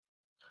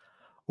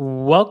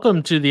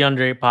Welcome to the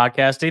Under 8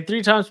 podcast, a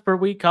 3 times per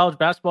week college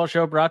basketball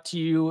show brought to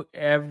you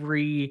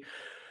every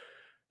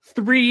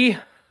 3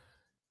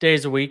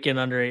 days a week in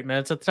under 8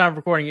 minutes. At the time of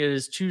recording, it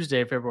is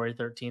Tuesday, February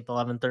 13th,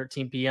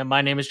 11:13 p.m.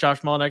 My name is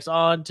Josh Mullinex.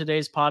 On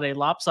today's pod, a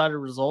lopsided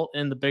result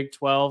in the Big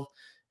 12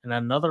 and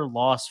another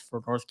loss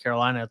for North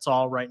Carolina. It's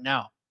all right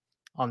now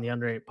on the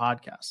Under 8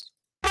 podcast.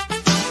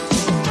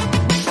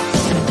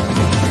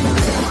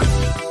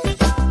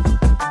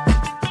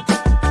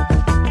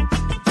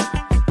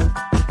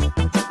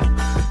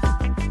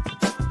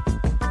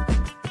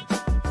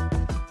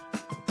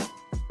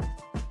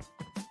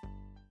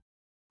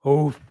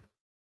 Oh,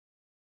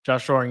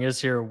 Josh Shoring is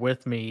here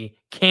with me.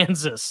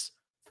 Kansas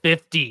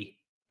 50,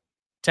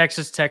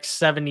 Texas Tech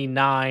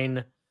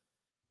 79.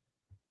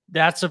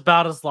 That's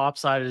about as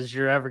lopsided as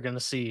you're ever going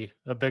to see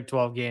a Big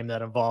 12 game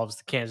that involves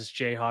the Kansas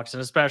Jayhawks,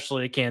 and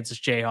especially a Kansas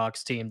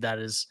Jayhawks team that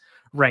is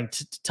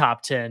ranked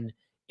top 10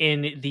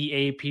 in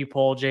the AP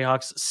poll.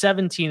 Jayhawks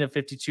 17 of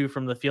 52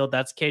 from the field.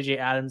 That's KJ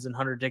Adams and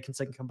Hunter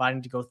Dickinson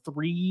combining to go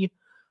 3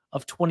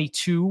 of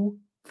 22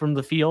 from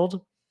the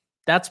field.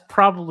 That's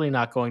probably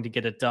not going to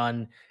get it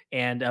done.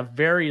 And a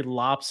very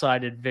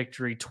lopsided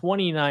victory,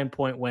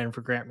 29-point win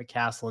for Grant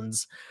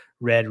McCaslin's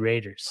Red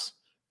Raiders.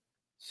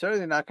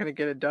 Certainly not going to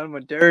get it done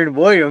when Darren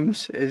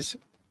Williams is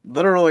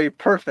literally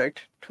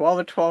perfect. 12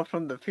 of 12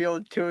 from the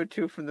field, 2 of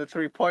 2 from the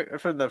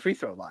from the free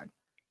throw line.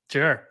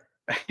 Sure.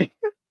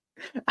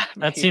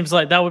 That seems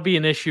like that would be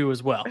an issue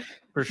as well,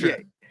 for sure.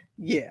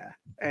 Yeah.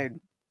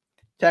 And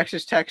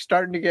Texas Tech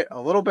starting to get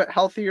a little bit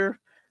healthier.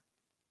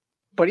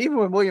 But even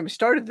when Williams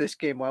started this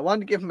game, I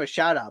wanted to give him a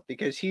shout out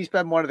because he's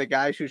been one of the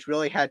guys who's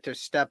really had to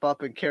step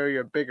up and carry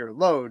a bigger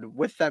load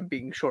with them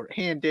being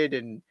shorthanded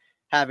and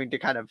having to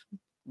kind of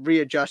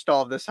readjust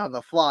all of this on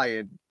the fly.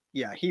 And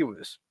yeah, he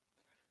was,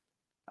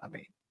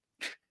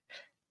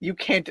 you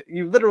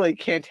literally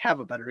can't have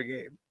a better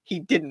game. He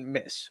didn't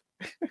miss.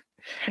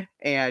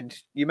 And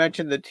you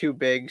mentioned the two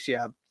bigs.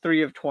 Yeah.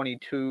 3 of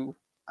 22.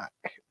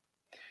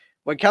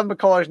 When Kevin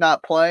McCullar's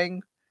not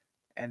playing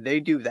and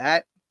they do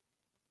that,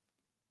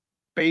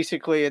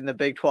 basically in the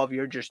Big 12,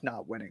 you're just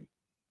not winning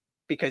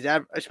because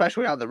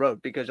especially on the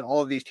road, because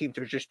all of these teams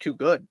are just too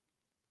good.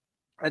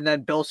 And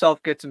then Bill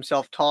Self gets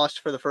himself tossed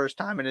for the first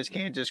time in his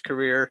Kansas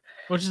career.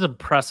 Which is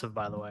impressive,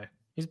 by the way.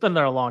 He's been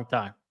there a long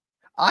time.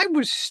 I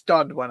was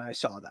stunned when I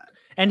saw that.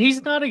 And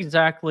he's not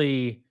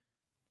exactly,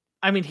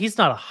 he's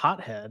not a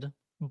hothead,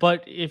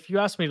 but if you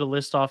ask me to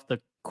list off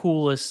the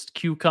coolest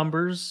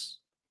cucumbers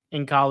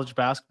in college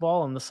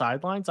basketball on the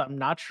sidelines, I'm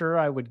not sure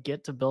I would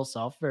get to Bill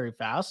Self very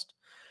fast.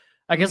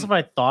 I guess if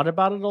I thought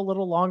about it a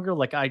little longer,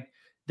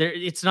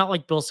 it's not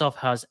like Bill Self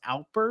has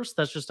outbursts.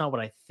 That's just not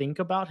what I think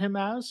about him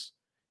as.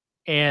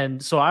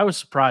 And so I was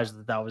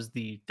surprised that was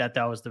the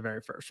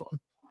very first one.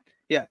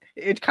 Yeah,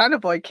 it's kind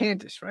of like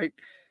Kansas, right?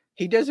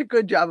 He does a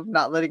good job of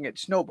not letting it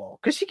snowball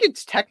because he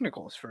gets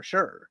technicals for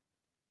sure,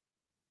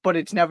 but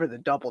it's never the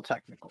double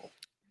technical.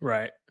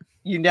 Right.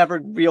 You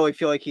never really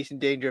feel like he's in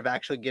danger of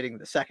actually getting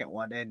the second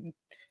one. And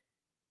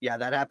yeah,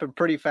 that happened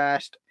pretty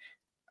fast.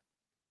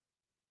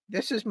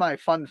 This is my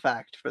fun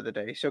fact for the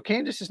day. So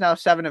Kansas is now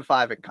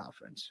 7-5 in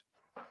conference.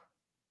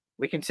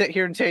 We can sit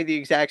here and say the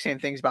exact same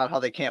things about how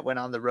they can't win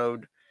on the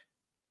road.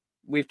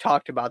 We've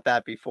talked about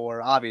that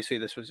before. Obviously,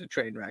 this was a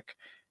train wreck.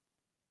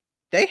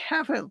 They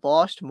haven't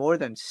lost more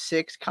than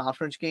 6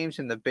 conference games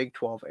in the Big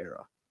 12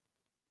 era.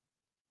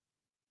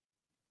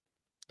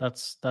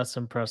 That's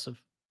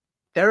impressive.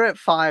 They're at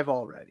 5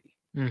 already.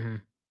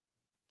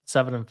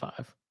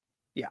 7-5.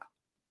 Yeah.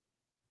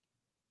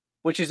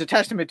 Which is a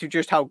testament to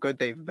just how good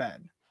they've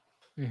been.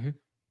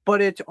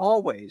 But it's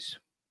always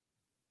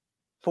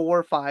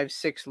 4, 5,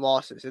 6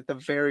 losses at the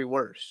very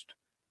worst,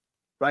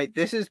 right?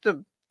 This is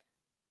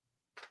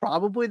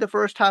probably the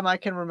first time I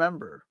can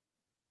remember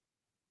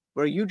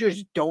where you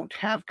just don't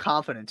have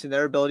confidence in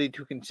their ability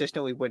to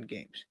consistently win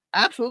games.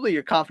 Absolutely,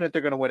 you're confident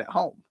they're going to win at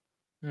home.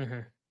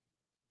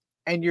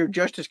 And you're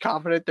just as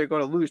confident they're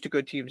going to lose to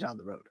good teams on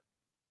the road.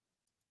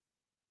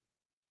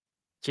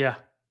 Yeah.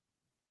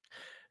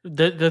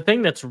 The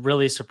thing that's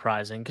really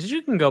surprising, because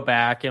you can go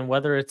back and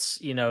whether it's,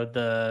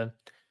 the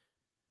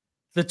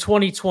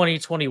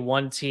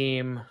 2020-21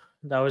 team,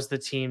 that was the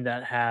team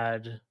that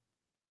had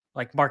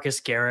Marcus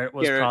Garrett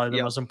was probably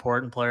the most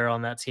important player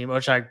on that team.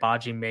 Ochai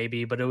Agbaji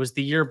maybe, but it was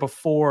the year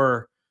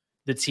before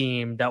the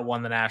team that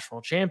won the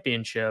national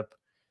championship.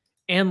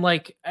 And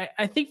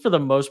I think for the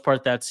most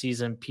part that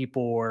season,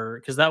 people were,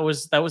 because that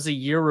was a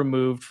year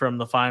removed from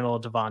the final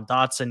Devon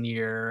Dotson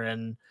year,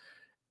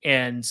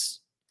 and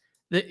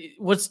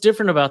what's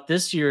different about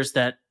this year is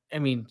that,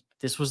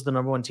 this was the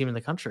number 1 team in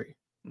the country.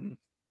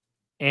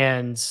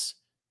 And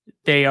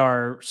they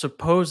are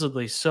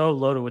supposedly so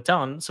loaded with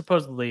talent.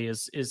 Supposedly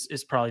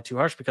is probably too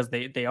harsh because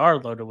they are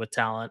loaded with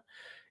talent.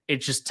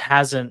 It just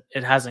hasn't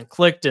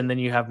clicked. And then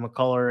you have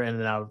McCullar in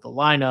and out of the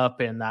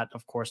lineup. And that,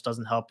 of course,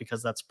 doesn't help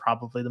because that's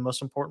probably the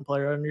most important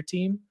player on your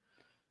team.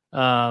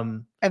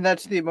 And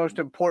that's the most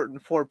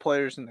important 4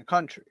 players in the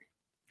country.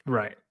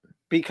 Right.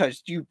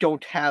 Because you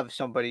don't have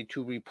somebody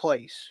to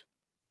replace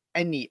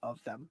any of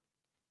them.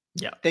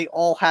 Yeah. They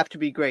all have to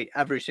be great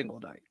every single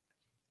night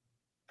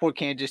for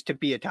Kansas to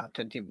be a top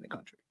 10 team in the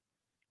country.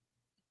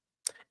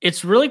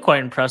 It's really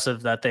quite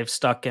impressive that they've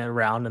stuck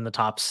around in the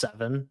top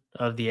 7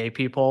 of the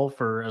AP poll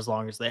for as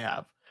long as they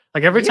have.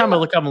 Like, every time I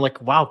look up, I'm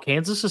like, wow,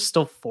 Kansas is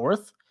still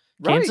 4th.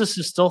 Right. Kansas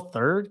is still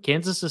 3rd.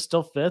 Kansas is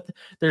still 5th.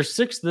 They're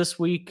 6th this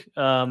week.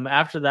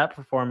 After that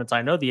performance,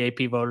 I know the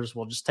AP voters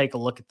will just take a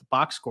look at the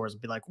box scores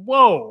and be like,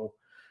 whoa,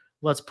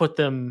 let's put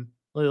them,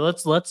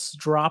 let's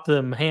drop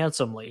them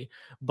handsomely.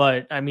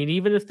 But I mean,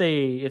 even if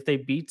they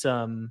beat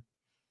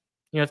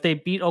if they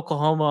beat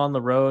Oklahoma on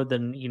the road,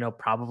 then,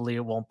 probably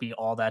it won't be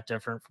all that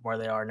different from where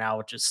they are now,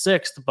 which is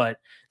 6th. But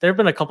there have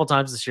been a couple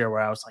times this year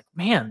where I was like,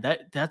 man,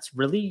 that's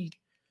really,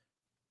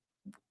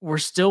 we're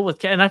still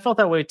with, and I felt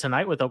that way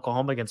tonight with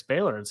Oklahoma against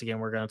Baylor. It's a game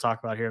we're going to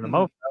talk about here in a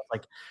moment.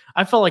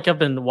 I felt like I've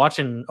been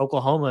watching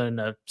Oklahoma in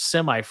a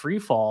semi free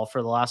fall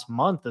for the last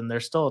month, and they're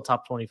still a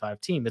top 25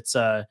 team. It's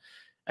I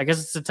guess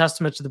it's a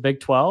testament to the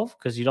Big 12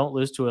 because you don't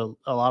lose to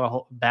a lot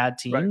of bad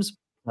teams.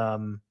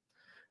 Right.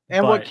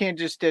 And what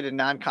Kansas did in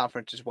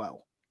non-conference as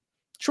well.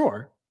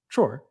 Sure.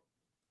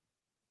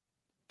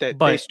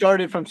 They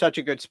started from such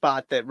a good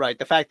spot that, right,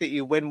 the fact that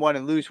you win one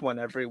and lose one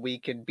every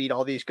week and beat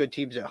all these good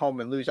teams at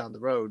home and lose on the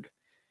road,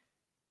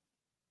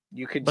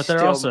 you could. But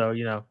they're also,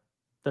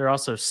 they're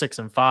also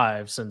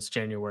 6-5 since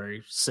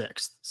January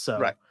 6th. So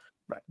right.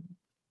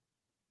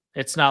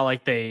 It's not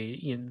like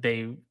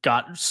they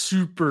got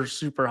super,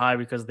 super high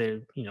because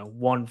they,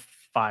 won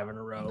 5 in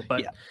a row.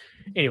 But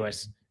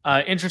anyways.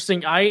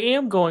 Interesting. I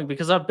am going,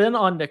 because I've been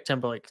on Nick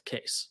Timberlake's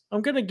case,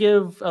 I'm going to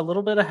give a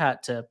little bit of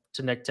hat tip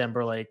to Nick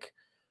Timberlake,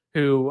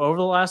 who over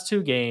the last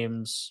 2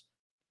 games,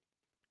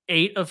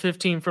 8 of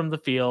 15 from the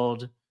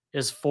field,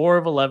 is 4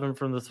 of 11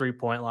 from the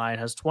 3-point line,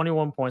 has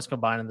 21 points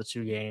combined in the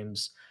 2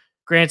 games.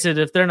 Granted,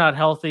 if they're not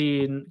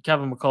healthy,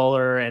 Kevin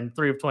McCullough, and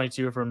 3 of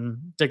 22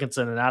 from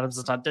Dickinson and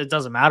Adams, it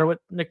doesn't matter what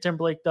Nick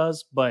Timberlake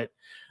does, but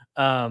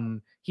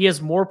he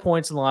has more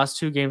points in the last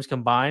 2 games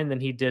combined than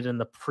he did in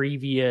the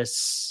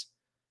previous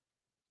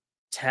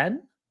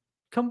 10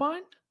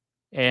 combined,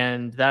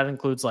 and that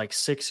includes like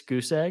 6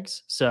 goose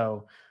eggs.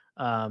 So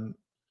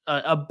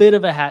a bit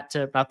of a hat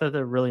tip, not that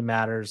it really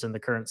matters in the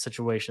current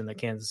situation that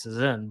Kansas is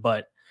in,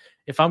 but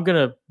if I'm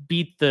gonna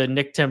beat the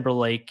Nick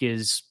Timberlake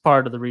is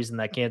part of the reason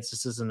that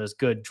Kansas isn't as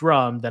good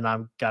drum, then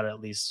I've got to at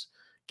least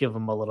give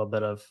him a little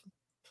bit of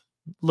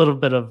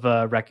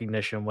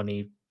recognition when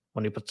he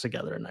puts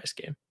together a nice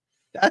game.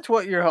 That's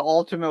what you're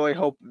ultimately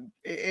hoping.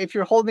 If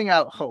you're holding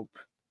out hope,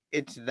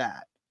 it's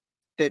that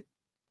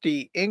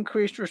the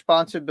increased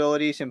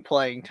responsibilities and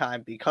playing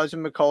time because of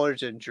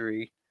McCullough's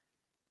injury,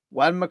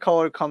 when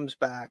McCullough comes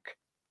back,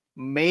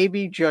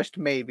 maybe, just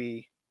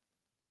maybe,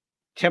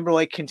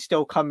 Timberlake can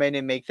still come in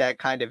and make that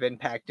kind of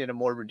impact in a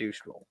more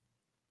reduced role.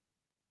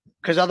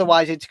 Because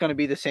otherwise, it's going to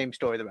be the same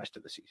story the rest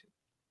of the season.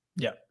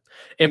 Yeah.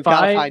 You've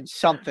got to find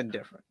something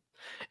different.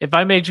 If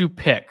I made you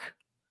pick,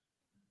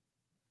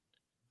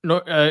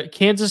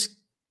 Kansas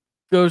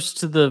goes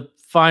to the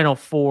Final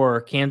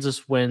Four,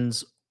 Kansas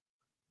wins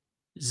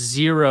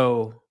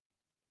 0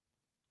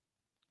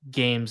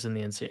 games in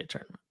the NCAA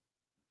tournament.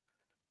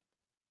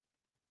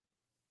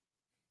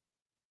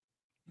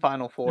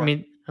 Final Four. I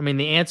mean,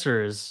 the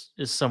answer is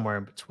somewhere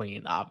in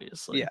between,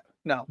 obviously. Yeah,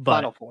 no,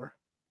 Final Four.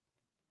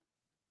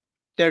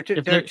 They're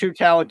too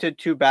talented,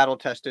 too battle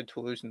tested to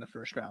lose in the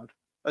first round,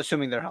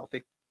 assuming they're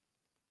healthy.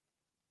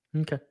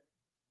 Okay.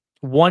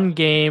 1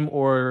 game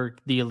or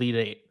the Elite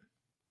 8.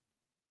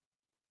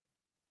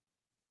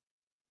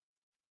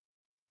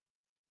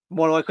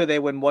 More likely they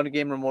win 1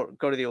 game or more,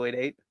 go to the Elite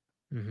 8.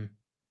 Mm-hmm.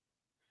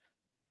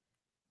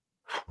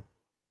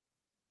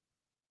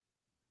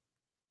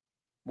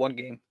 One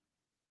game.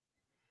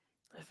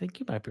 I think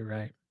you might be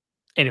right.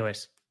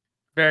 Anyways,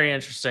 very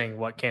interesting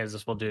what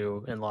Kansas will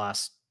do in the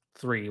last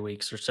 3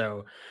 weeks or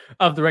so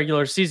of the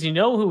regular season. You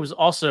know who was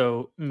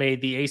also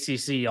made the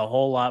ACC a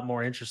whole lot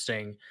more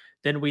interesting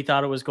than we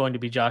thought it was going to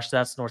be, Josh?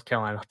 That's North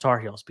Carolina Tar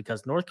Heels,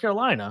 because North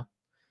Carolina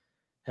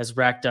has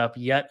racked up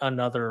yet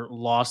another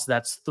loss.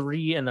 That's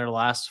 3 in their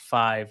last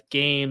 5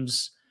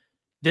 games.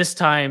 This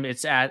time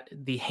it's at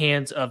the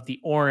hands of the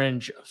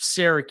Orange of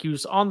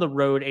Syracuse on the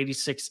road,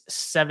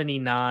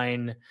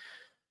 86-79.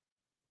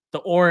 The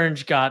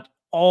Orange got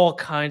all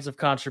kinds of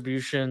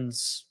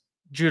contributions.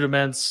 Judah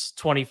Mintz,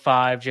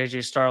 25,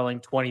 JJ Starling,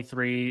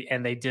 23,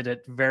 and they did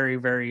it very,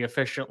 very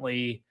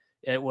efficiently.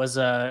 It was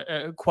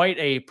quite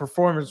a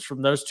performance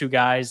from those 2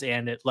 guys,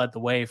 and it led the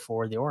way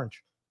for the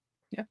Orange.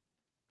 Yeah.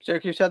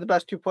 Syracuse had the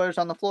best 2 players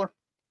on the floor.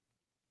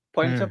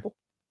 Plain and simple.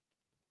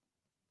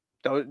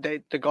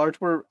 The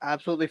guards were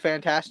absolutely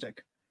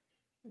fantastic.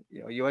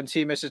 UNC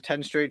misses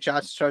 10 straight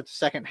shots to start the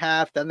second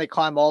half. Then they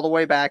climb all the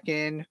way back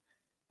in,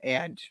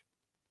 and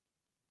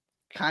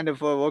kind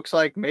of looks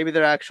like maybe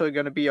they're actually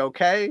going to be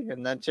okay.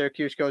 And then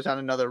Syracuse goes on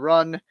another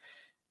run.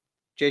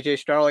 JJ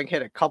Starling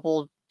hit a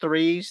couple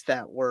threes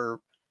that were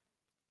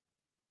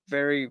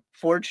very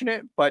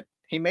fortunate, but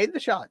he made the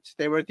shots.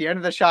 They were at the end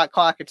of the shot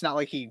clock. It's not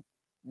like he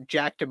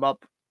jacked him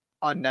up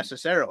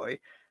unnecessarily.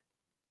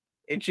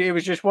 It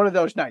was just one of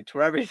those nights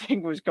where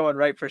everything was going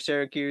right for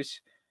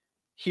Syracuse.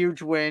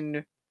 huge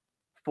win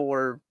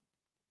for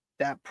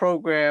that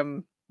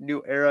program,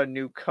 new era,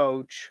 new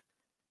coach,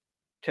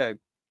 to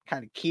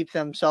kind of keep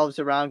themselves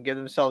around, give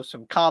themselves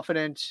some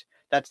confidence.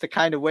 That's the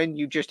kind of win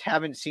you just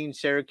haven't seen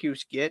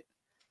Syracuse get.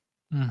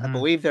 I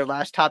believe their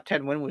last top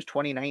 10 win was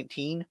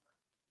 2019.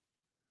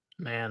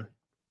 Man,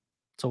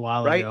 it's a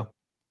while right? ago.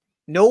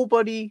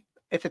 Nobody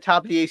at the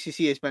top of the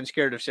ACC has been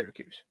scared of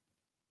Syracuse.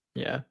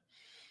 Yeah.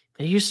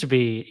 It used to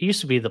be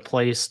the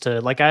place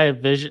to, like, I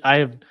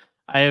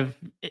have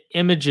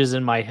images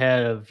in my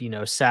head of,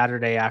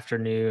 Saturday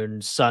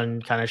afternoon,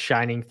 sun kind of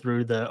shining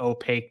through the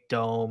opaque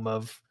dome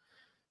of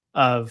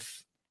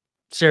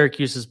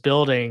Syracuse's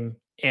building,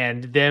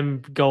 and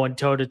them going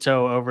toe to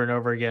toe over and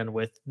over again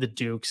with the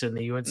Dukes and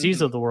the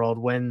UNCs of the world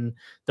when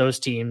those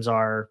teams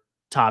are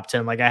top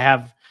 10. Like, I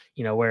have,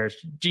 where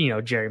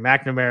Jerry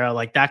McNamara,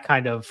 like that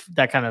kind of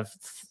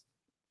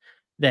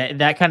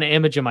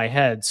image in my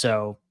head.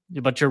 So,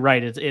 but you're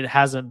right. It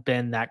hasn't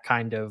been that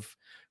kind of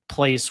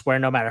place where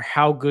no matter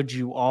how good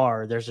you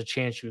are, there's a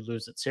chance you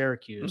lose at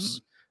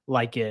Syracuse,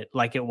 like it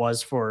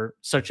was for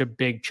such a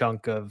big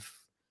chunk of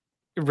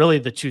really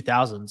the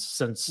 2000s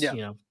since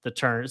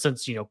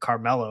since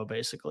Carmelo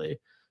basically.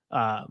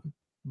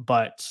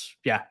 But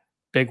yeah,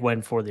 big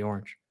win for the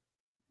Orange.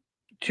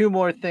 Two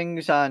more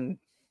things on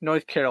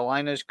North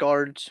Carolina's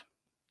guards.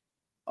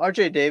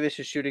 RJ Davis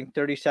is shooting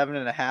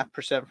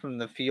 37.5% from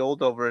the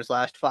field over his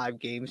last 5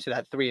 games to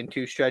that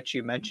 3-2 stretch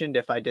you mentioned,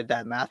 if I did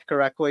that math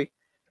correctly.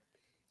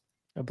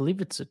 I believe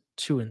it's a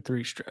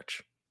 2-3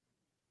 stretch.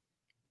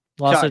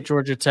 Lost at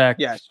Georgia Tech.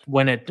 Yes.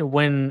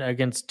 Win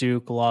against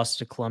Duke, lost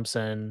to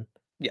Clemson.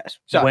 Yes.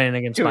 Win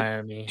against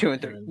Miami.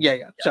 2-3.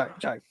 Yeah.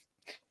 Sorry.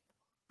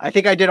 I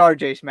think I did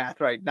RJ's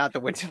math right, not the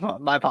wins.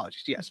 My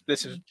apologies. Yes,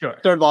 this is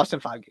third loss in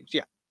 5 games.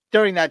 Yeah,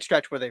 during that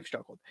stretch where they've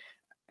struggled.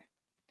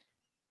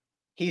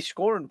 He's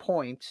scoring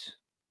points,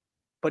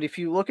 but if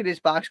you look at his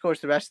box scores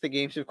the rest of the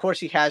games, of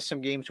course he has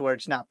some games where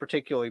it's not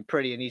particularly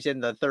pretty and he's in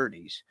the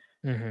 30s.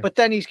 But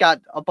then he's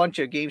got a bunch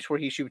of games where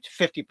he shoots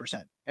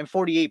 50% and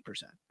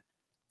 48%.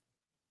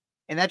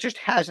 And that just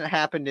hasn't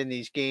happened in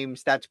these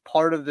games. That's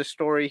part of the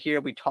story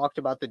here. We talked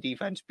about the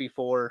defense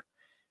before.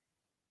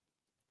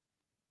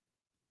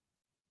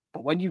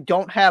 But when you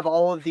don't have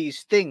all of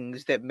these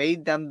things that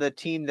made them the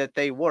team that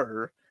they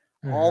were,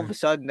 all of a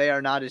sudden they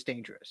are not as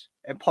dangerous.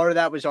 And part of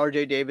that was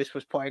RJ Davis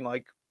was playing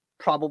like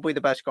probably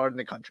the best guard in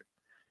the country.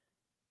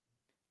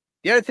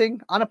 The other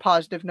thing, on a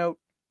positive note,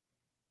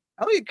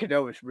 Elliot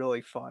Cadeau is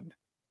really fun.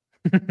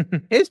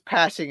 His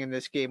passing in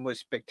this game was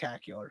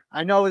spectacular.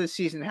 I know the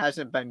season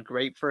hasn't been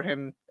great for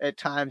him at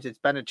times. It's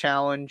been a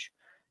challenge,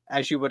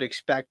 as you would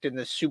expect in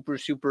the super,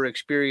 super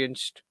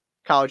experienced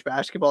college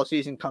basketball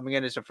season coming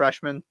in as a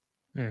freshman.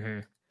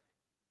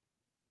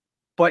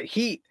 But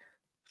he,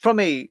 from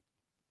a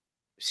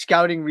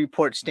scouting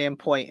report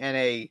standpoint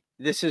and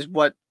this is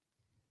what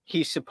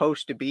he's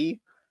supposed to be,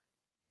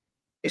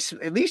 it's,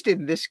 at least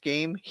in this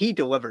game, he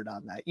delivered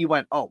on that. You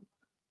went, oh,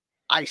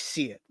 I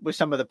see it with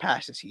some of the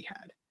passes he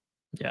had.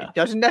 Yeah. It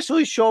doesn't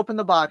necessarily show up in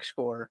the box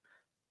score,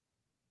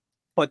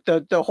 but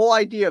the whole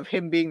idea of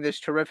him being this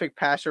terrific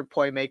passer,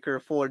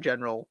 playmaker, floor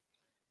general,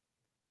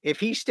 if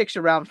he sticks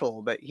around for a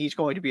little bit, he's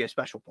going to be a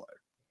special player.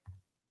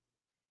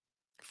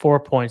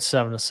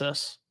 4.7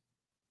 assists,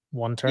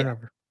 1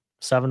 turnover,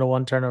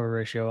 7-to-1 turnover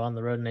ratio on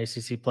the road in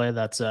ACC play.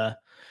 That's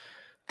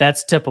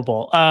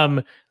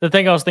tippable. The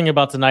thing I was thinking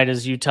about tonight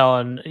is you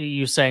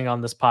saying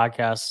on this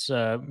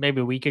podcast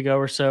maybe a week ago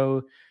or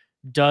so,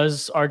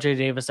 does RJ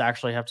Davis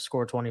actually have to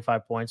score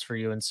 25 points for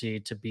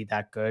UNC to be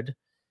that good?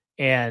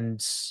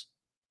 And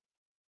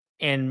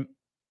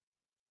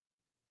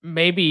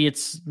maybe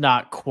it's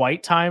not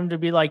quite time to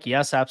be like,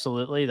 yes,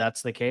 absolutely,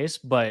 that's the case,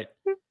 but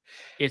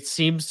it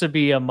seems to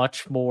be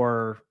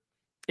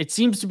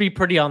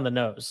pretty on the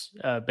nose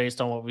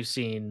based on what we've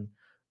seen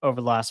over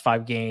the last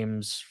 5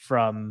 games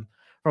from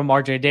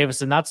RJ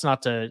Davis. And that's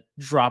not to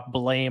drop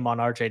blame on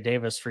RJ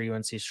Davis for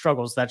UNC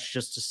struggles. That's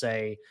just to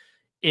say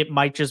it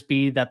might just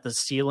be that the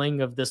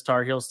ceiling of this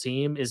Tar Heels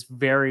team is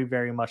very,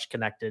 very much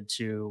connected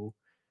to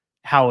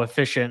how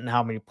efficient and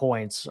how many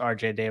points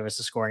RJ Davis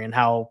is scoring and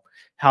how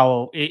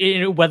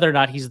whether or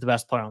not he's the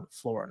best player on the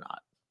floor or not.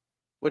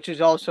 Which is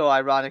also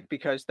ironic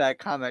because that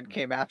comment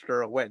came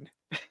after a win.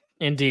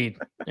 Indeed.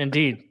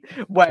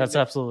 That's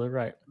absolutely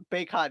right.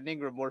 Bacot and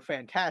Ingram were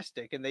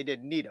fantastic and they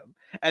didn't need him.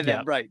 And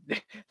then,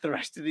 the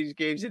rest of these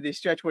games in this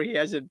stretch where he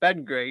hasn't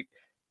been great,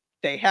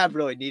 they have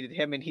really needed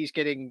him, and he's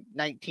getting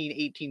 19,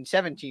 18,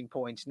 17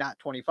 points, not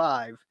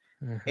 25.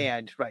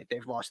 And,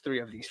 they've lost 3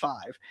 of these 5.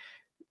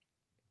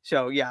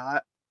 So, yeah,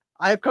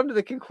 I have come to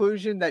the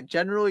conclusion that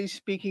generally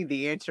speaking,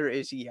 the answer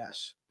is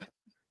yes.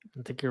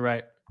 I think you're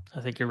right.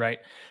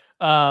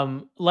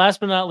 Last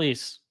but not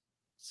least,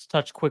 let's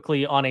touch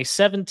quickly on a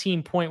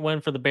 17-point win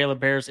for the Baylor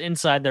Bears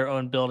inside their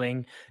own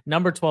building.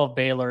 Number 12,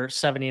 Baylor,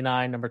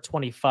 79. Number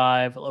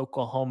 25,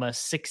 Oklahoma,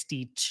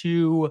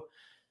 62.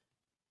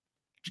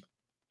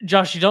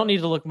 Josh, you don't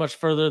need to look much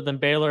further than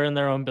Baylor in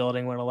their own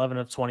building went 11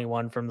 of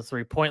 21 from the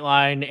 3-point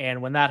line.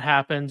 And when that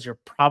happens, you're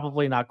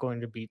probably not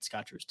going to beat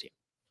Scott Drew's team.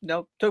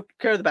 No, took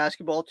care of the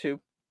basketball too.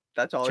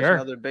 That's always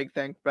another big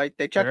thing, right?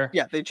 They checked,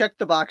 they checked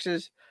the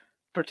boxes,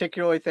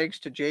 particularly thanks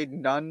to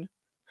Jaden Nunn,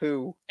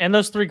 who and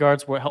those 3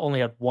 guards only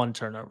had 1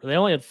 turnover. They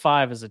only had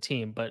 5 as a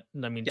team, but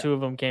I mean, 2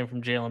 of them came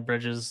from Jalen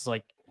Bridges.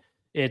 Like,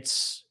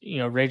 it's,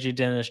 Reggie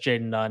Dennis,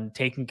 Jaden Nunn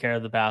taking care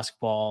of the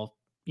basketball.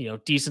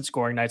 Decent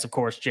scoring nights. Of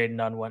course, Jaden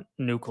Nunn went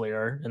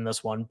nuclear in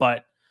this one,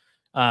 but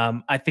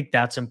I think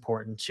that's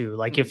important too.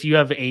 Like, if you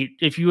have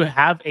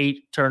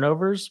 8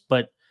 turnovers,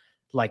 but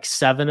like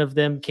 7 of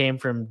them came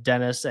from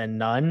Dennis and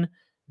Nunn,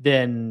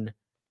 then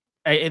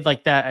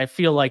I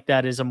feel like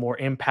that is a more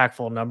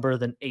impactful number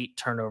than 8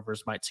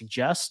 turnovers might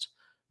suggest.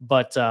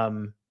 But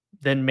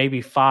then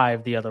maybe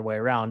 5 the other way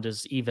around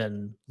is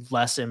even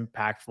less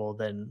impactful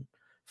than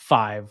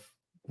 5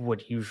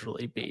 would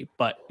usually be.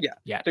 But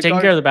taking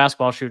care of the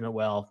basketball, shooting it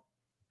well.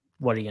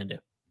 What are you gonna do?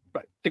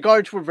 Right. The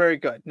guards were very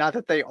good. Not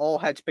that they all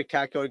had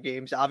spectacular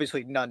games.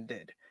 Obviously, none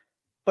did.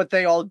 But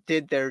they all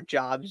did their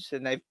jobs,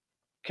 and they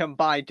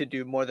combined to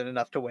do more than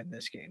enough to win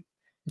this game.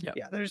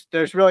 Yeah,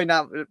 there's really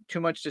not too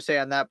much to say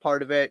on that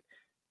part of it.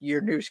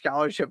 Your new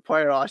scholarship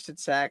player, Austin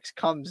Sachs,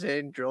 comes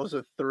in, drills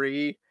a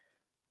 3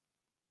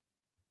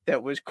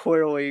 that was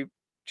clearly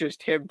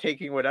just him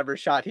taking whatever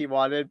shot he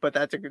wanted, but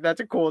that's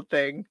a cool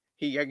thing.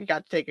 He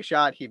got to take a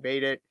shot, he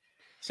made it.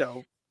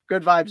 So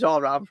good vibes all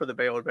around for the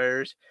Baylor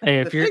Bears. Hey,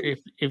 if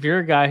you're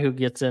a guy who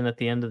gets in at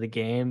the end of the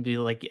game, be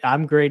like,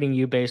 I'm grading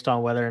you based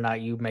on whether or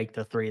not you make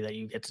the 3 that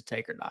you get to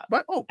take or not.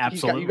 But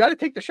absolutely, you got to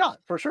take the shot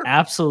for sure.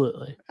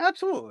 Absolutely,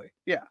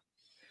 yeah.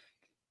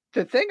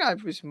 The thing I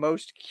was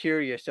most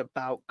curious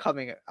about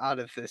coming out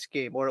of this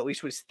game, or at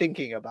least was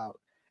thinking about,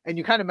 and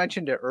you kind of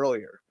mentioned it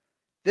earlier,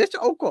 this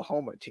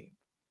Oklahoma team.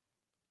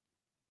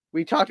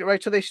 We talked,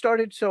 right? So they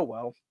started so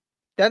well,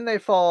 then they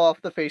fall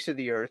off the face of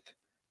the earth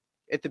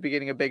at the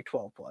beginning of Big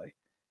 12 play.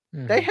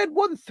 Mm-hmm. They had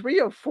won 3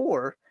 of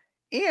 4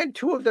 and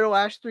 2 of their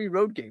last 3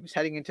 road games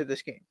heading into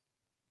this game,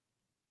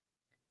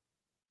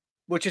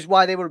 which is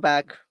why they were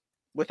back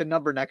with a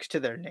number next to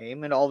their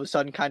name and all of a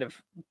sudden kind of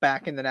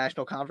back in the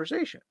national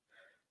conversation.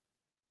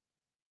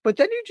 But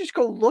then you just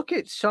go look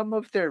at some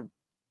of the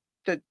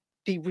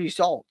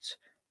results,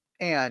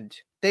 and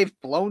they've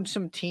blown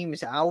some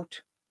teams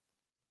out.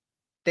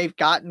 They've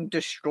gotten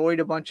destroyed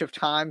a bunch of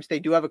times. They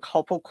do have a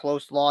couple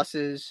close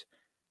losses.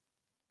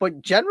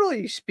 But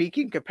generally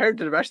speaking, compared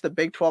to the rest of the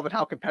Big 12 and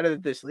how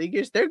competitive this league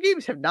is, their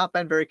games have not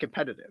been very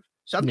competitive.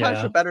 Sometimes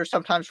for better,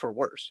 sometimes for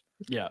worse.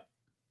 Yeah.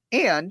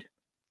 And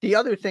the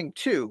other thing,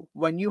 too,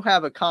 when you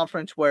have a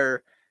conference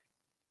where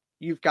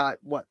you've got,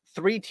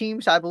 3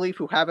 teams, I believe,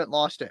 who haven't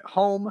lost at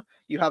home.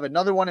 You have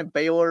another one in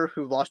Baylor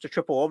who lost a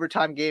triple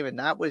overtime game, and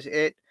that was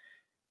it.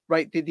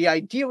 Right? The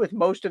idea with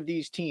most of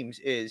these teams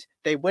is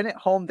they win at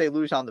home, they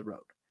lose on the road.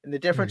 And the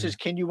difference is,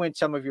 can you win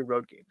some of your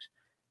road games?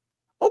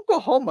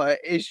 Oklahoma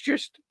is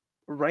just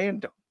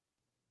random.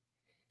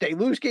 They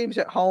lose games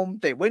at home,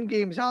 they win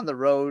games on the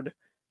road.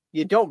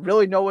 You don't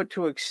really know what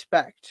to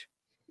expect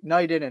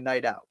night in and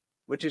night out,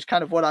 which is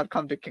kind of what I've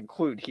come to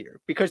conclude here,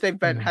 because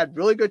they've had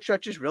really good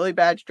stretches, really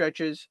bad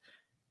stretches.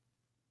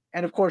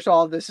 And of course,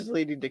 all of this is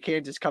leading to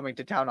Kansas coming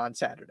to town on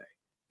Saturday.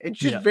 It's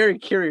just very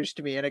curious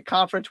to me in a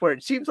conference where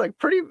it seems like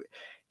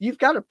you've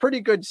got a pretty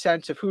good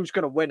sense of who's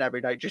going to win every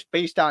night just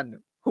based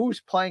on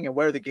who's playing and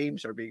where the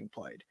games are being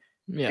played.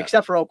 Yeah.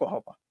 Except for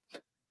Oklahoma.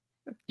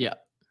 Yeah.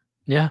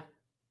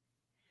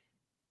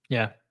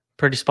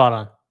 Pretty spot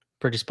on.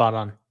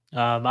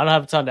 I don't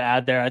have a ton to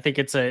add there. I think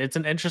it's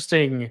an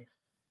interesting.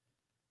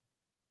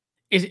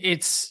 I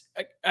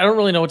don't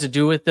really know what to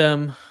do with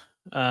them.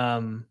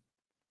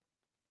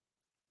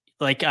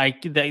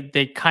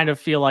 They kind of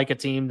feel like a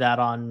team that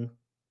on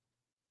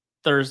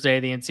Thursday,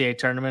 the NCAA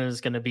tournament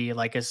is going to be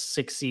like a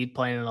 6 seed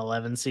playing an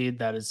 11 seed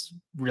that is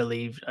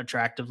really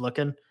attractive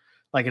looking,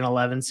 like an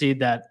 11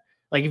 seed that,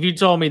 like, if you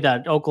told me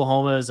that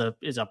Oklahoma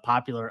is a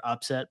popular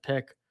upset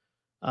pick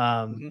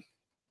in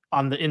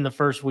the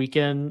first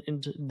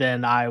weekend,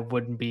 then I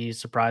wouldn't be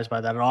surprised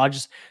by that at all.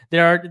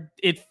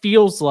 It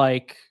feels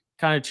like,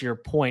 kind of to your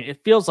point,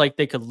 it feels like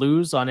they could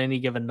lose on any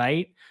given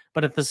night,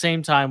 but at the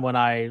same time, when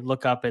I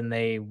look up and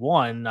they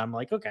won, I'm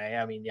like, okay,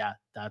 I mean, yeah,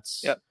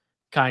 that's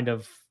kind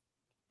of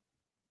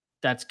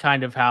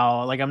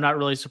how, like, I'm not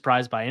really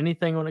surprised by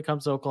anything when it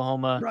comes to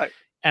Oklahoma. Right.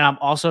 And I'm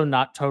also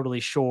not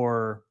totally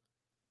sure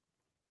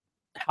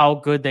how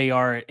good they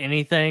are at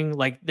anything.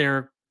 Like,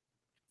 they're,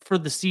 for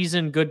the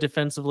season, good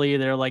defensively.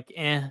 They're like,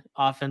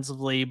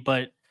 offensively,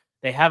 but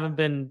they haven't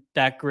been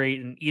that great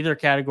in either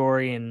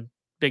category in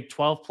Big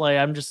 12 play.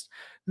 I'm just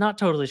not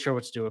totally sure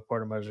what to do with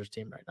Porter Moser's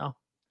team right now.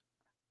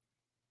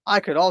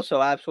 I could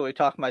also absolutely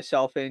talk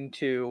myself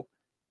into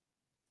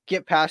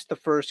get past the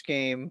first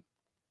game.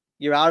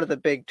 You're out of the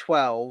Big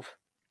 12.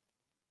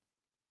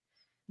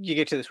 You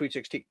get to the Sweet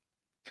 16.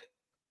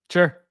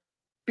 Sure.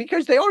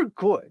 Because they are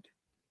good.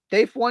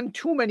 They've won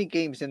too many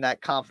games in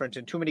that conference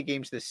and too many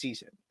games this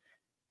season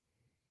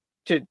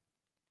to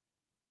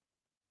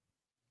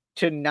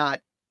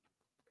not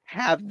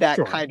have that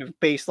kind of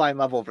baseline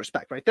level of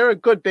respect, right? They're a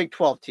good Big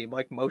 12 team,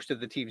 like most of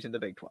the teams in the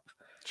Big 12.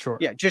 Sure.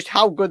 Yeah, just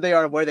how good they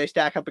are and where they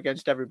stack up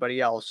against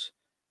everybody else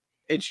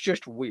It's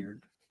just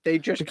weird. They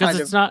just because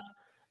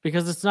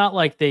it's not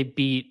like they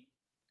beat.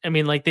 I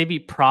mean, like they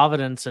beat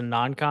Providence in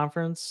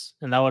non-conference,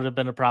 and that would have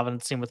been a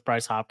Providence team with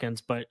Bryce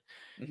Hopkins. But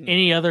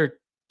any other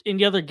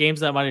games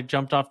that might have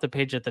jumped off the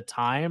page at the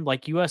time,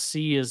 like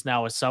USC is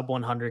now a sub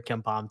 100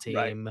 KenPom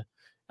team.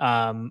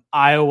 Right.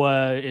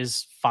 Iowa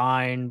is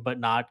fine, but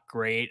not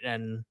great,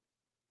 and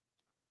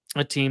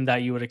a team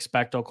that you would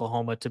expect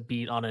Oklahoma to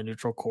beat on a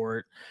neutral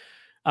court.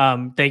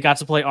 They got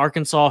to play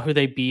Arkansas, who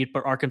they beat,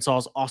 but Arkansas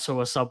is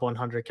also a sub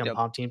 100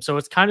 KenPom team. So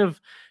it's kind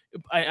of,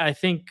 I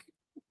think,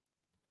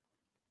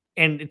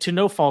 and to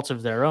no fault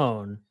of their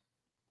own,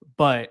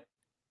 but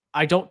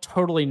I don't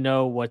totally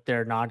know what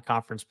their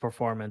non-conference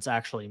performance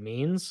actually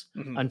means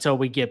until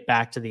we get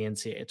back to the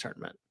NCAA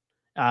tournament.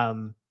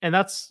 And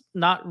that's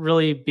not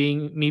really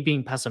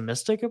being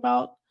pessimistic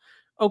about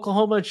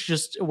Oklahoma. It's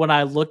just when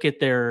I look at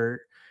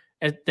their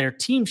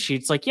team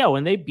sheets, like, yeah,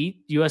 when they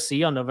beat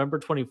USC on November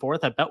 24th,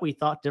 I bet we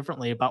thought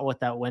differently about what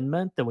that win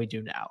meant than we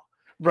do now.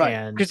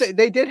 Right. Because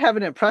they did have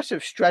an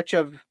impressive stretch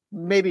of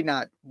maybe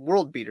not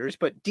world beaters,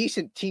 but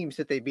decent teams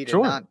that they beat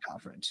in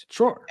non-conference.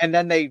 Sure. And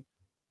then they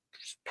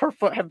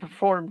have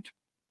performed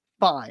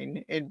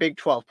fine in Big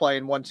 12 play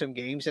and won some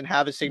games and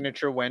have a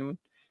signature win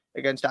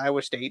against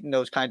Iowa State and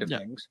those kind of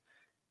things.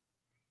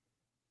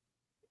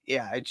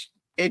 Yeah,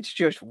 it's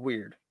just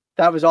weird.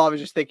 That was all I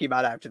was just thinking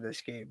about after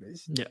this game.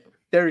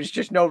 There is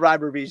just no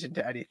rhyme or reason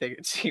to anything,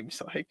 it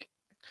seems like.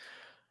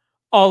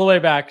 All the way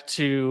back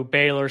to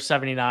Baylor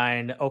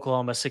 79,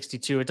 Oklahoma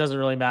 62. It doesn't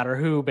really matter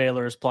who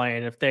Baylor is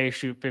playing. If they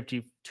shoot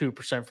 52%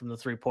 from the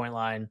 3-point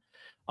line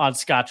on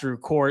Scott Drew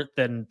Court,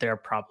 then they're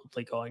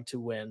probably going to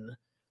win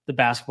the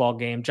basketball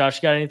game. Josh,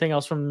 you got anything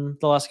else from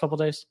the last couple of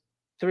days?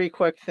 3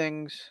 quick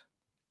things.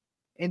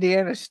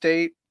 Indiana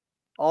State,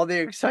 all the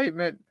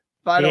excitement.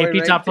 The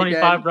AP Top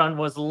 25 run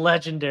was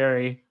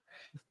legendary.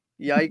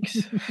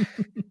 Yikes.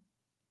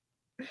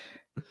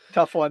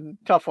 Tough one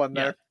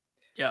there.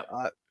 Yeah.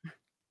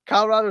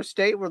 Colorado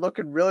State were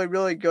looking really,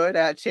 really good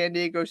at San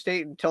Diego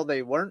State until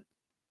they weren't,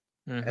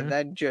 and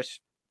then just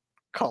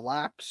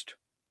collapsed.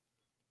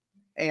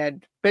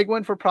 And big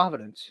win for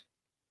Providence.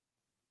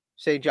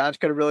 St. John's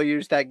could have really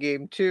used that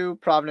game too.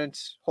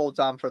 Providence holds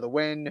on for the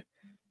win.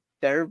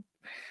 They're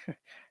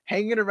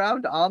hanging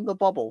around on the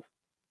bubble.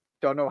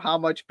 Don't know how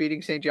much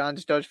beating St.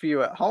 John's does for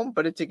you at home,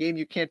 but it's a game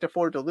you can't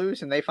afford to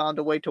lose, and they found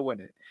a way to win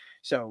it.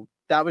 So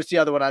that was the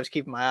other one I was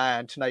keeping my eye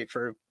on tonight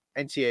for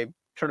NCAA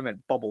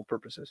tournament bubble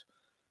purposes.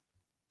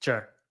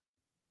 Sure.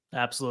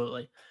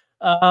 Absolutely.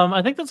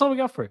 I think that's all we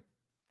got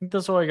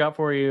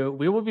for you.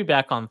 We will be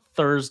back on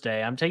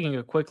Thursday. I'm taking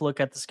a quick look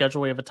at the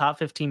schedule. We have a top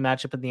 15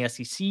 matchup in the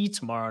SEC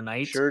tomorrow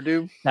night. Sure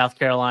do. South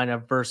Carolina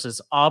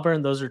versus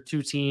Auburn. Those are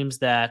two teams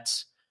that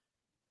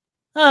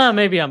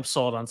maybe I'm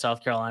sold on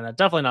South Carolina.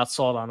 Definitely not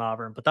sold on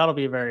Auburn, but that'll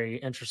be a very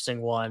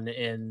interesting one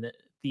in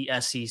the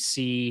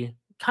SEC.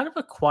 Kind of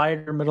a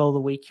quieter middle of the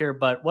week here,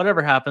 but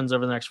whatever happens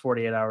over the next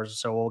 48 hours or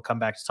so, we'll come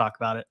back to talk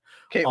about it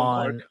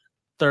on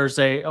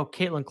Thursday. Oh,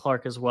 Caitlin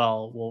Clark as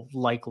well will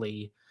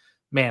likely,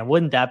 man,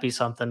 wouldn't that be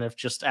something if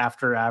just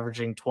after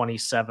averaging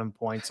 27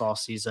 points all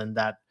season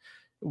that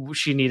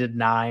she needed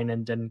 9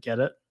 and didn't get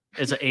it?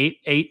 Is it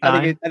 8,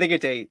 9? I think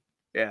it's 8.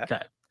 Yeah.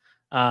 Okay.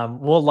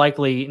 We'll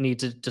likely need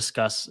to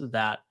discuss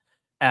that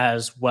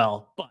as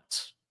well,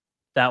 but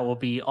that will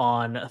be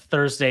on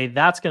Thursday.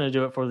 That's going to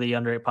do it for the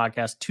Under 8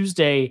 podcast.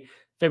 Tuesday,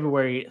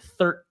 February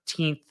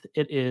 13th.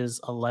 It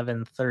is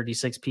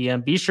 11:36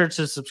 p.m. Be sure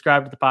to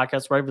subscribe to the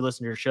podcast wherever you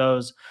listen to your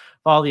shows.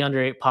 Follow the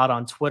Under 8 Pod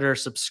on Twitter.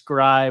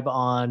 Subscribe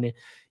on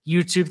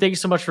YouTube. Thank you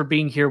so much for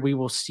being here. We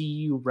will see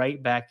you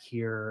right back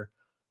here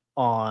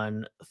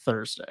on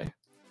Thursday.